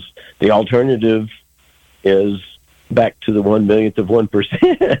 Because the alternative is back to the 1/1,000,000th of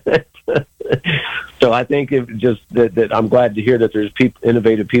 1%. So I think that I'm glad to hear that there's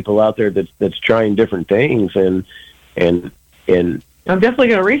innovative people out there that's trying different things, and I'm definitely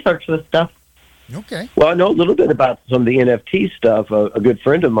going to research this stuff. Okay. Well, I know a little bit about some of the NFT stuff. A good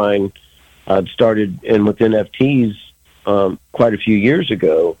friend of mine started in with NFTs quite a few years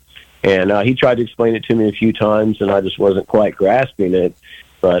ago, and he tried to explain it to me a few times, and I just wasn't quite grasping it.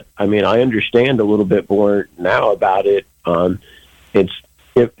 But I mean, I understand a little bit more now about it.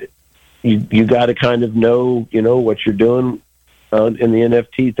 You got to kind of know, you know, what you're doing in the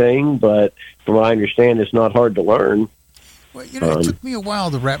NFT thing. But from what I understand, it's not hard to learn. Well, you know, it took me a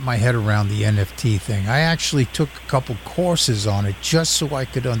while to wrap my head around the NFT thing. I actually took a couple courses on it just so I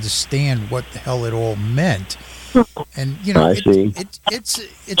could understand what the hell it all meant. And you know,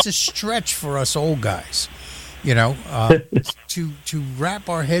 it's a stretch for us old guys, you know, to wrap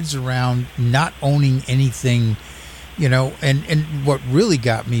our heads around not owning anything, you know. And what really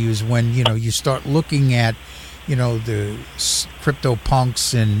got me is when, you know, you start looking at, you know, the crypto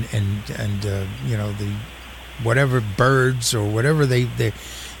punks and you know, the whatever birds or whatever they you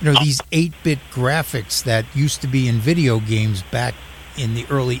know, these 8-bit graphics that used to be in video games back in the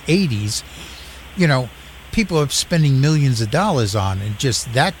early 80s, you know, people are spending millions of dollars on, and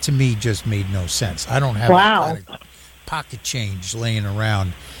just that to me just made no sense. I don't have a kind of pocket change laying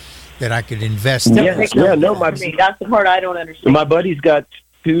around that I could invest in. That's the part I don't understand. My buddy's got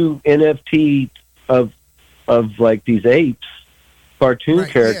 2 NFT of like these apes, cartoon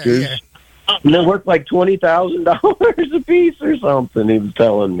characters. Yeah. And they're worth like $20,000 a piece or something, he was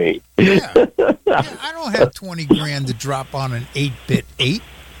telling me. Yeah, I don't have 20 grand to drop on an 8-bit ape.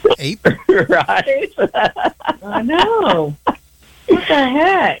 Right. I know. What the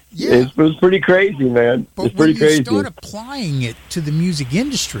heck? Yeah. It was pretty crazy, man. But when you start applying it to the music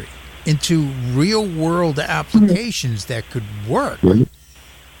industry, into real-world applications that could work, then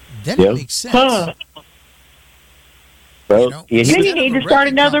it makes sense. Huh. Well, you know, you need to start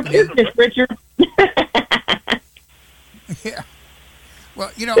another business, Richard. Yeah.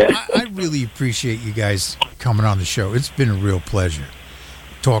 Well, you know, I really appreciate you guys coming on the show. It's been a real pleasure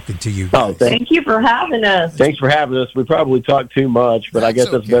talking to you guys. Oh, thank you for having us. Thanks for having us. We probably talk too much, but I guess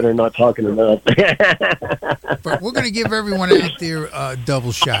that's better than not talking enough. But we're going to give everyone out there a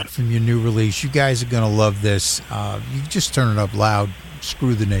double shot from your new release. You guys are going to love this. You just turn it up loud.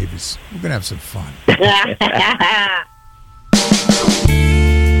 Screw the neighbors. We're going to have some fun.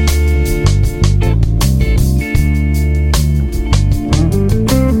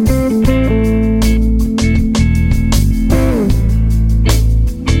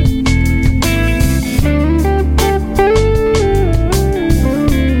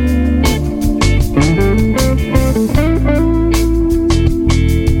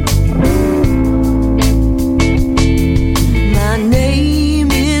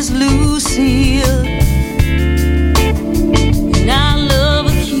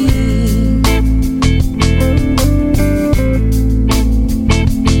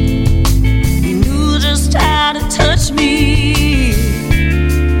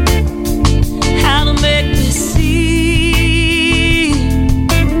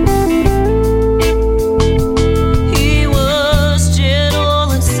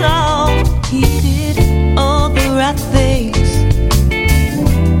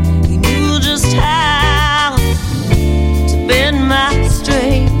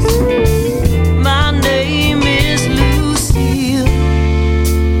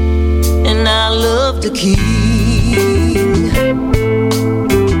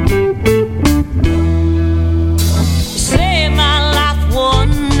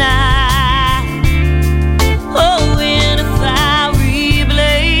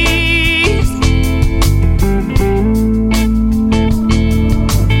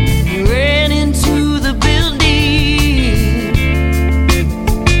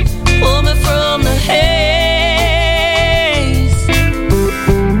 Pull me from the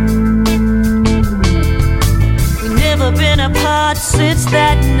since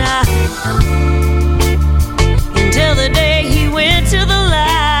that night, until the day he went to the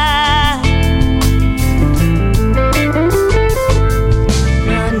light.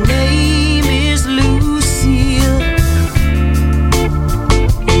 My name is Lucille,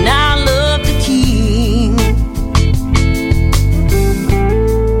 and I love the king.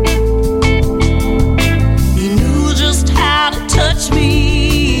 He knew just how to touch me,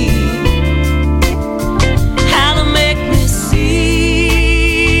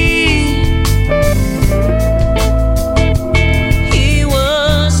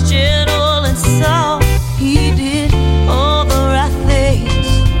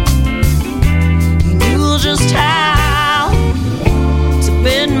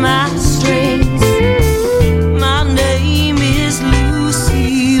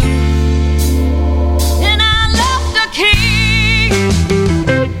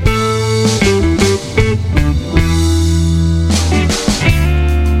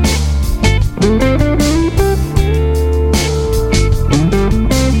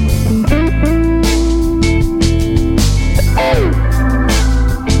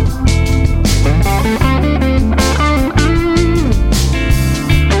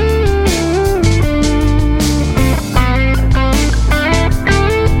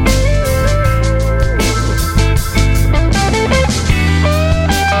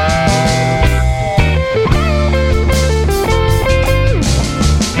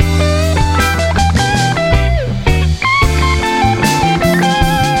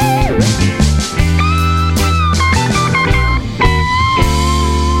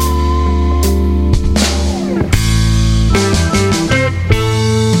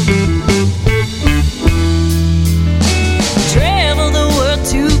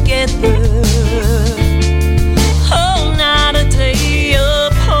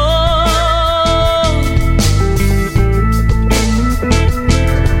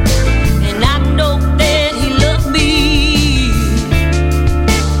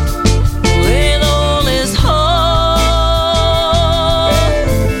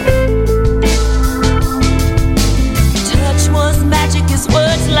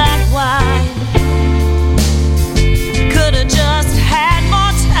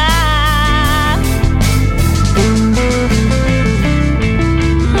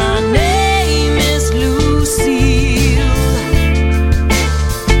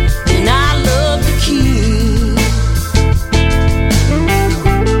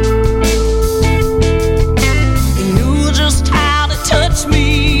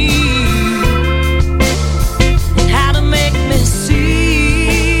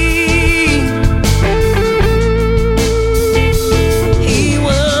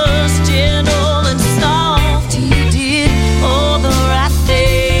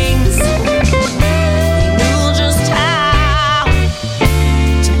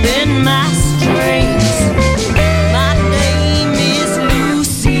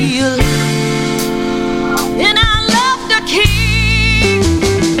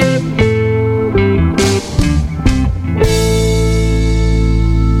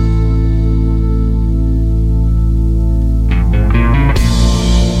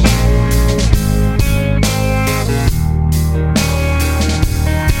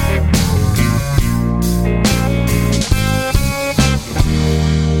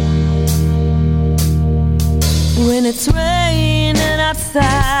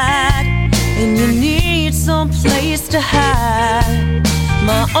 to hide.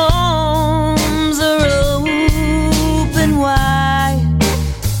 My arms are open wide.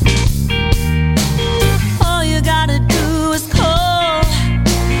 All you gotta do is call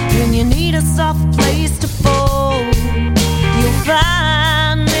when you need a soft place to fall. You'll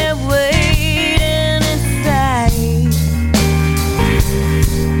find me waiting inside.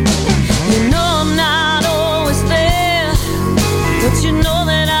 You know I'm not always there, but you know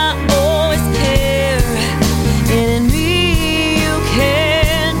that I always care. And in me you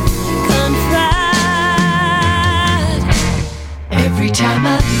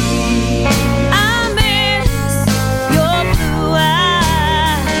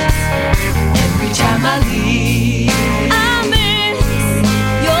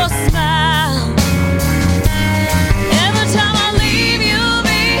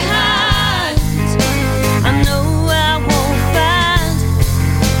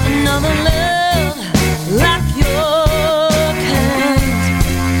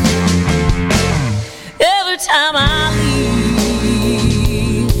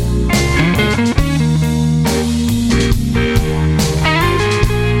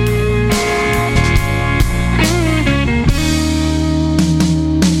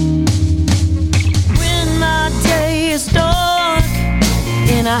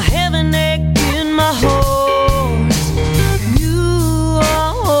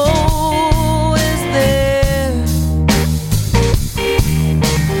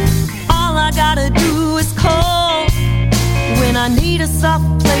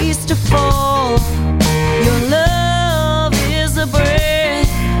soft place to fall. Your love is a breath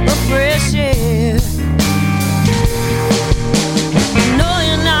of fresh air. You know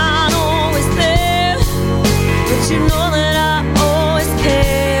you're not always there, but you know that I always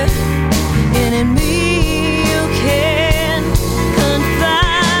care. And in me you can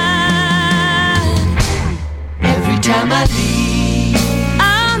confide. Every time I leave,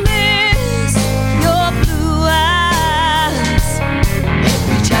 I miss your blue eyes.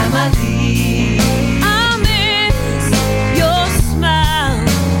 Every time I leave, I miss your smile.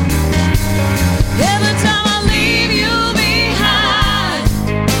 Every time I leave you behind,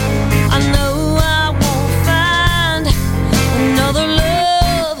 I know I won't find another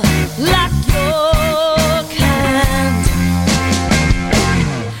love like your kind.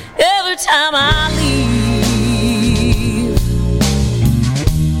 Every time I leave.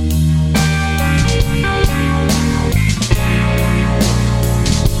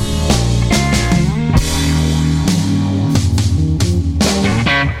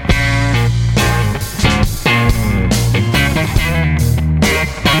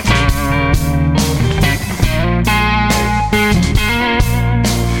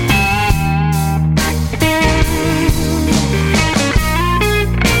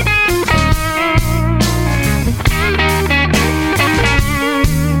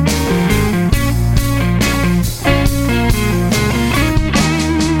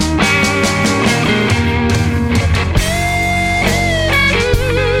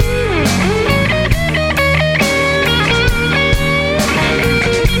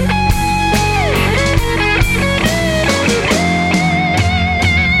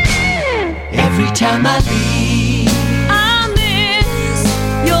 Every time I leave, I miss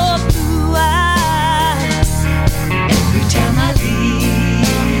your blue eyes. Every time I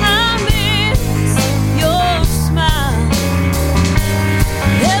leave, I miss your smile.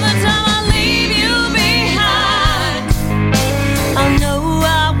 Every time I leave you behind, I know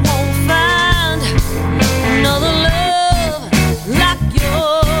I won't find another love like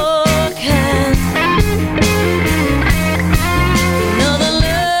your kind. Another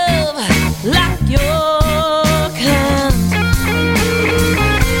love like your kind.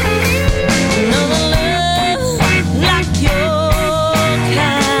 Another love like your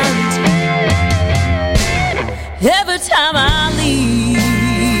kind. Every time I leave.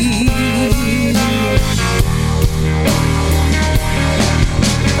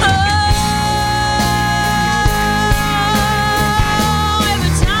 Oh,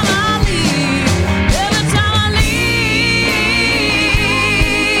 every time I leave. Every time I leave.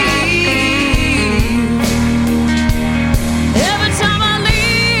 Every time I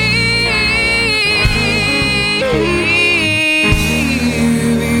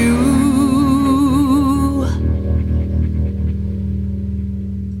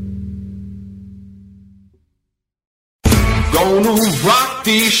Gonna rock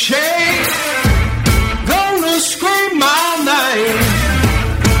these shades, gonna scream my name,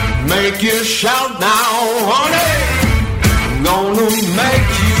 make you shout now, honey, gonna make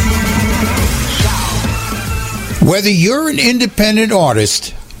you Whether you're an independent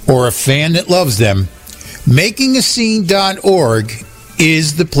artist or a fan that loves them, MakingAScene.org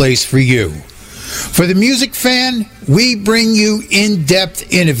is the place for you. For the music fan, we bring you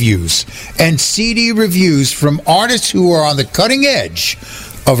in-depth interviews and CD reviews from artists who are on the cutting edge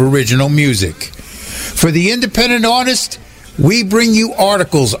of original music. For the independent artist, we bring you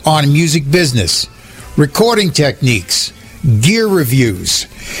articles on music business, recording techniques, gear reviews,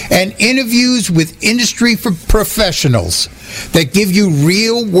 and interviews with industry professionals that give you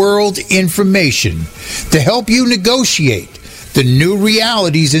real-world information to help you negotiate the new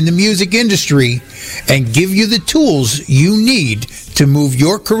realities in the music industry and give you the tools you need to move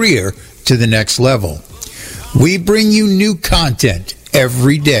your career to the next level. We bring you new content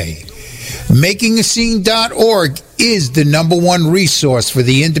every day. MakingAScene.org is the #1 resource for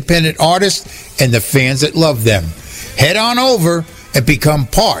the independent artists and the fans that love them. Head on over and become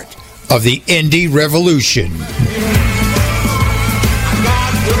part of the indie revolution.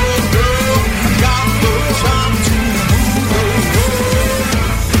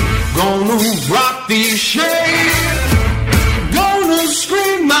 Gonna rock these shades, gonna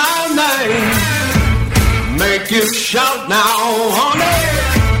scream my name, make you shout now, honey,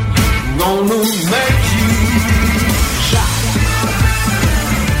 gonna make